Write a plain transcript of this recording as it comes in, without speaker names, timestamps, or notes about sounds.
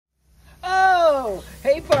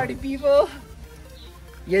party people!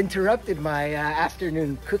 You interrupted my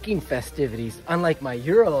afternoon cooking festivities, unlike my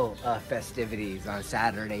Euro festivities on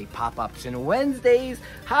Saturday, pop-ups and Wednesdays.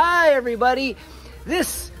 Hi everybody!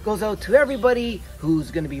 This goes out to everybody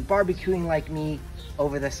who's going to be barbecuing like me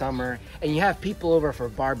over the summer, and you have people over for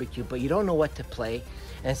barbecue, but you don't know what to play,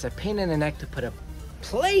 and it's a pain in the neck to put a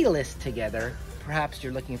playlist together. Perhaps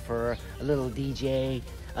you're looking for a little DJ.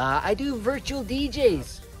 I do virtual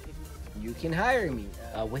DJs. You can hire me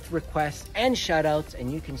with requests and shoutouts,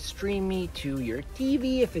 and you can stream me to your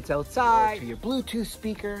TV if it's outside, to your Bluetooth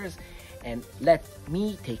speakers, and let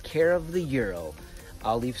me take care of the Euro.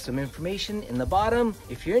 I'll leave some information in the bottom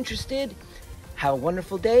if you're interested. Have a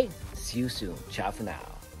wonderful day. See you soon. Ciao for now.